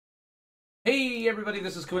Hey everybody,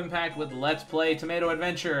 this is Kuuimpact with Let's Play Tomato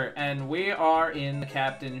Adventure, and we are in the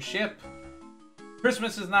captain's ship.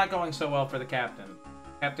 Christmas is not going so well for the captain.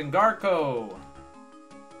 Captain Garco.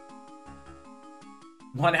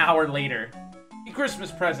 1 hour later. A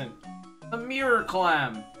Christmas present. A mirror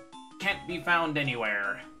clam. Can't be found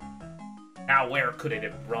anywhere. Now where could it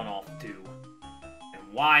have run off to?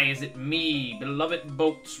 And why is it me, beloved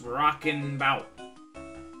boats rockin' bout?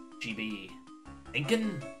 She be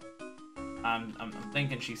thinking? I'm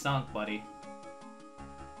thinking she sunk, buddy.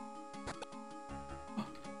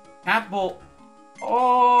 Catbolt.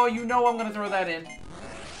 Oh, you know I'm gonna throw that in.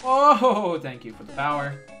 Oh, thank you for the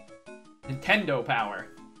power. Nintendo power.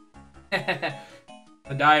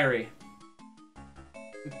 The diary.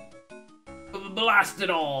 Blast it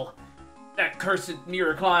all. That cursed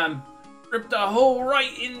mirror climb ripped a hole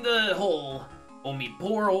right in the hole. Oh, me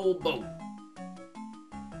poor old boat.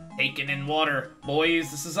 Taken in water. Boys,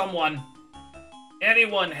 this is someone.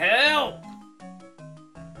 Anyone help!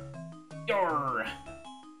 Yarr!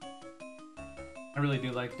 I really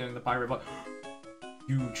do like doing the pirate voice.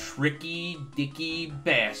 You tricky, dicky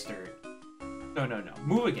bastard. No, no, no.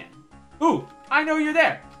 Move again. Ooh, I know you're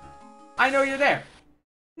there. I know you're there.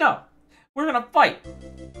 No, we're gonna fight.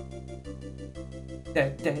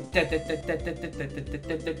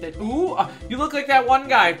 Ooh, you look like that one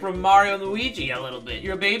guy from Mario and Luigi a little bit.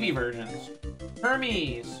 You're baby versions.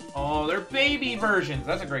 Hermes. Oh, they're baby versions.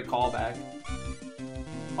 That's a great callback.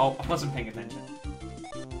 Oh, I wasn't paying attention.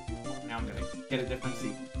 Now I'm gonna get a different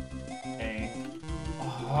seat. Okay.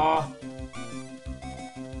 Oh.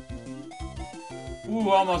 Ooh,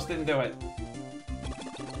 almost didn't do it.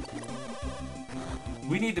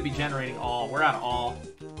 We need to be generating all. We're out of all.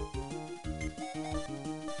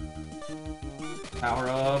 Power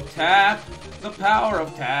of tap. The power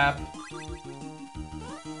of tap.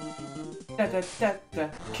 Da da da da.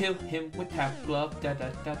 Kill him with tap glove. Da da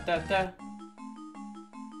da da da.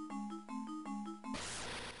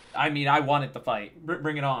 I mean, I wanted to fight.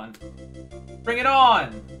 Bring it on. Bring it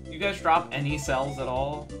on! You guys drop any cells at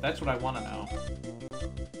all? That's what I want to know.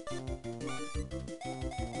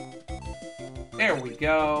 There we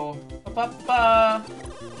go. Ba-ba-ba.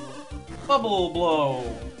 Bubble blow.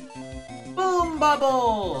 Boom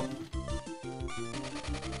bubble.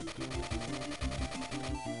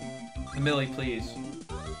 Millie, please.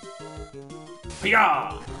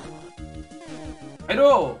 Pia!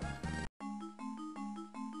 Hello!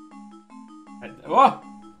 Oh!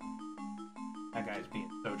 That guy's being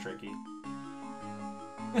so tricky.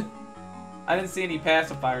 I didn't see any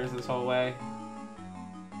pacifiers this whole way.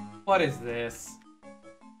 What is this?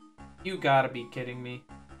 You gotta be kidding me.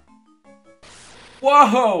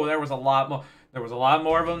 Whoa! There was a lot more. There was a lot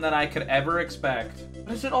more of them than I could ever expect.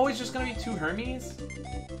 But is it always just gonna be 2 Hermes?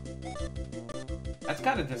 That's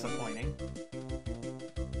kind of disappointing.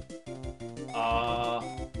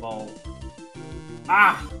 Well.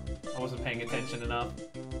 Ah! I wasn't paying attention enough.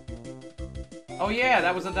 Oh yeah,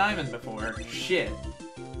 that was a diamond before. Shit.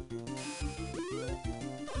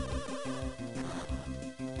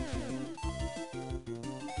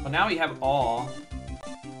 Well, now we have all.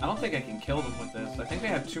 I don't think I can kill them with this. I think they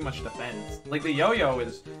have too much defense. Like, the yo-yo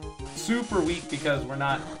is super weak because we're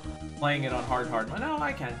not playing it on hard. Well, no,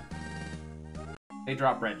 I can. They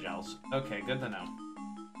drop red gels. Okay, good to know.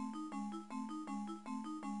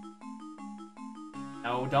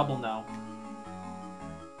 No, double no.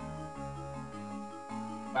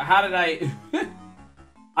 But how did I...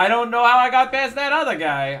 I don't know how I got past that other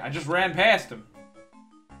guy. I just ran past him.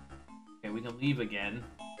 Okay, we can leave again.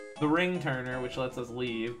 The ring turner, which lets us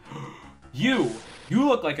leave. You! You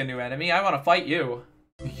look like a new enemy. I want to fight you.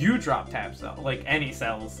 You drop tap cell. Like, any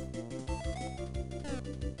cells.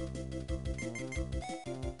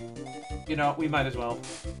 You know, we might as well.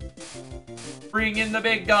 Bring in the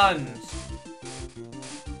big guns!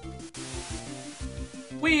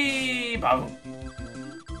 Whee! Boom!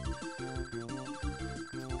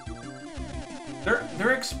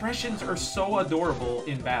 Their expressions are so adorable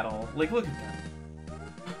in battle. Like, look at them.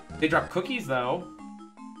 They drop cookies, though.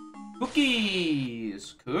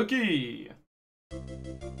 Cookies! Cookie!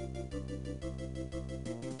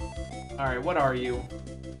 Alright, what are you?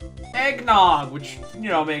 Eggnog! Which, you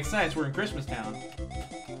know, makes sense. We're in Christmas Town.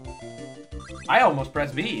 I almost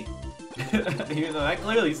pressed B. Even though that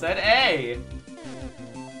clearly said A.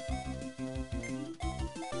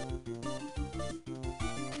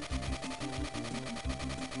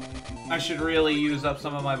 I should really use up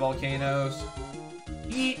some of my volcanoes.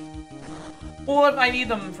 Eat. Well, if I need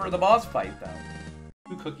them for the boss fight, though.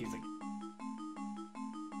 2 cookies again.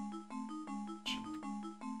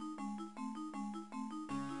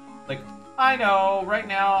 Like, I know, right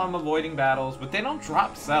now I'm avoiding battles, but they don't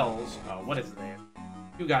drop cells. Oh, what is that?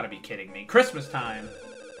 You gotta be kidding me. Christmas time.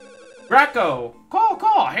 Greco!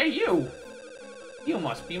 Call! Hey, you! You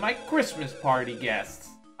must be my Christmas party guests.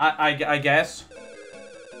 I guess.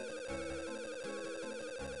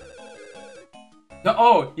 No,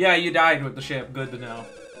 oh, yeah, you died with the ship. Good to know.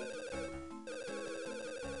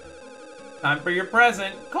 Time for your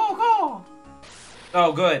present. Call!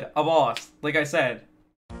 Oh, good. A boss. Like I said.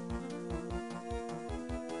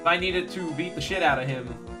 If I needed to beat the shit out of him.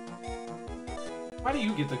 Why do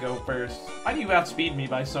you get to go first? Why do you outspeed me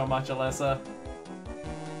by so much, Alyssa?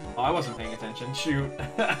 Oh, I wasn't paying attention. Shoot.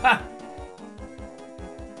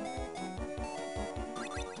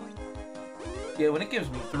 Yeah, when it gives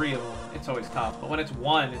me 3 of them, it's always tough. But when it's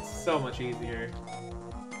 1, it's so much easier.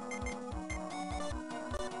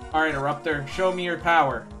 Alright, Eruptor, show me your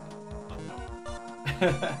power.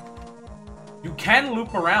 You can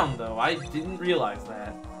loop around, though. I didn't realize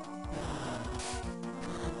that.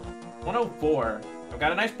 104. I've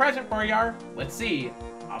got a nice present for you. Let's see.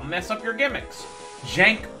 I'll mess up your gimmicks.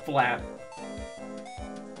 Jank Flap.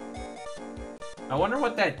 I wonder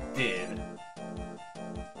what that did.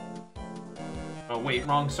 Oh, wait,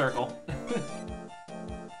 wrong circle.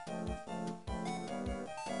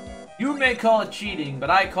 You may call it cheating, but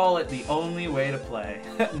I call it the only way to play.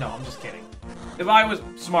 No, I'm just kidding. If I was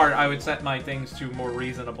smart, I would set my things to more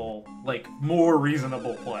reasonable, like, more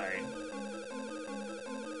reasonable play.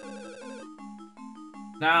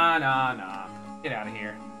 Nah. Get out of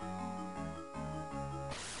here.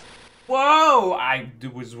 Whoa! I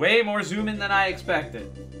was way more zoom in than I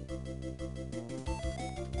expected.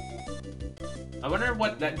 I wonder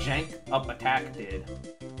what that jank up attack did.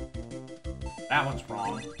 That one's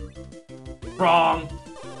wrong. Wrong!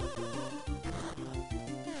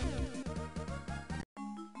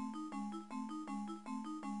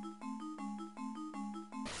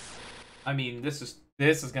 I mean, this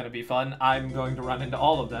is gonna be fun. I'm going to run into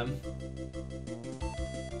all of them.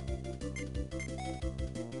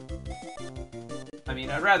 I mean,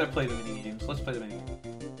 I'd rather play the minigames. Let's play the minigames.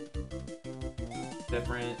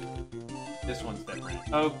 Different. This one's different.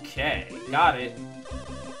 Okay, got it.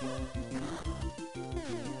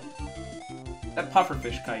 That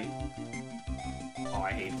pufferfish kite. Oh,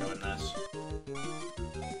 I hate doing this.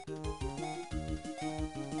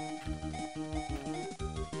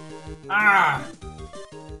 Ah!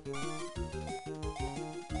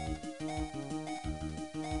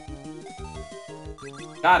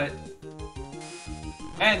 Got it.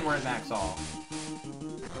 And we're at max all.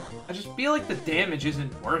 I just feel like the damage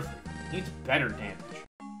isn't worth it. It needs better damage.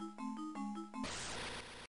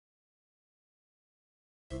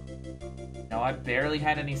 No, I barely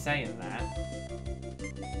had any say in that.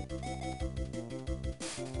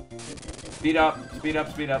 Speed up, speed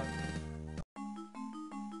up, speed up.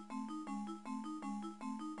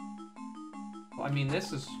 Well, I mean,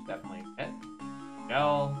 this is definitely it.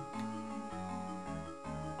 Gel.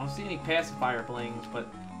 I don't see any pacifier blings,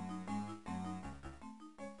 but...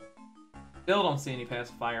 Still don't see any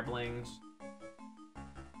pacifier blings.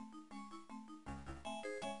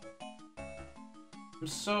 I'm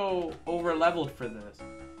so over-leveled for this.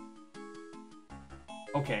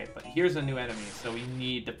 Okay, but here's a new enemy, so we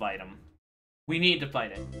need to fight him. We need to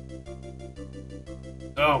fight it.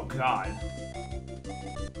 Oh, God.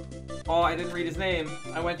 Oh, I didn't read his name.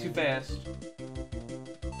 I went too fast.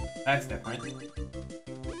 That's different.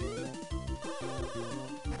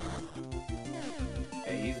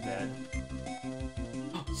 Okay, he's dead.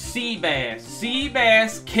 Sea Bass! Sea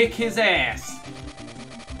Bass, kick his ass!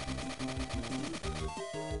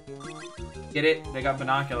 Get it? They got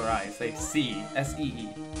binocular eyes. They see. S-E-E.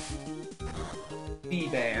 Sea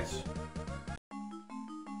Bass.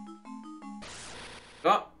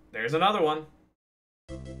 Oh, there's another one.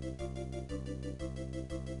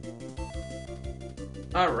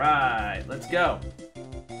 Alright, let's go.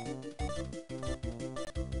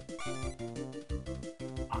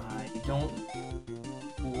 I don't...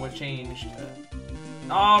 Ooh, what changed?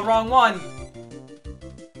 Oh, wrong one!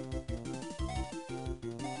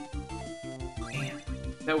 Damn,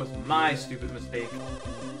 that was my stupid mistake.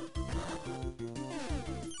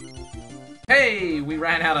 Hey, we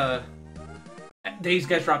ran out of... These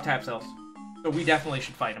guys drop tap cells. So we definitely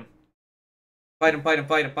should fight him. Fight him, fight him,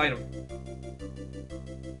 fight him, fight him.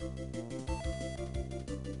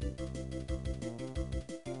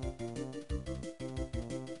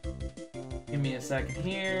 Give me a second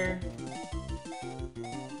here.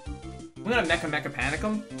 I'm gonna Mecha Panic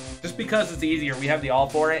him. Just because it's easier. We have the all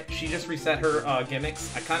for it. She just reset her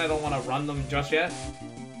gimmicks. I kinda don't want to run them just yet.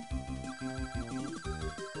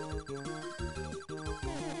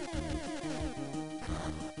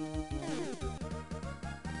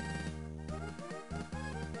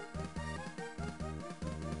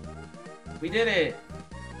 We did it!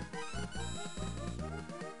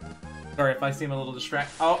 Sorry if I seem a little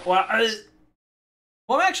distracted. Oh, well,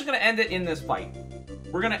 well, I'm actually gonna end it in this fight.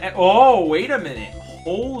 We're gonna oh, wait a minute.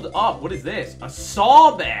 Hold up. What is this? A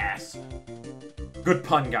sawbass! Good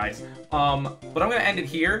pun, guys. But I'm gonna end it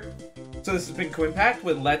here. So this has been Kuuimpact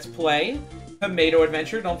with Let's Play Tomato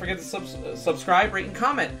Adventure. Don't forget to subscribe, rate, and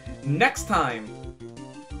comment. Next time,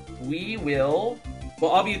 we will...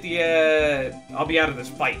 Well, I'll be at the, I'll be out of this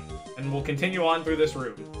fight. And we'll continue on through this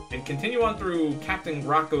room. And continue on through Captain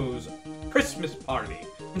Grocko's Christmas party.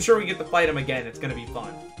 I'm sure we get to fight him again. It's gonna be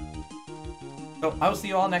fun. So, I will see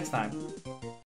you all next time.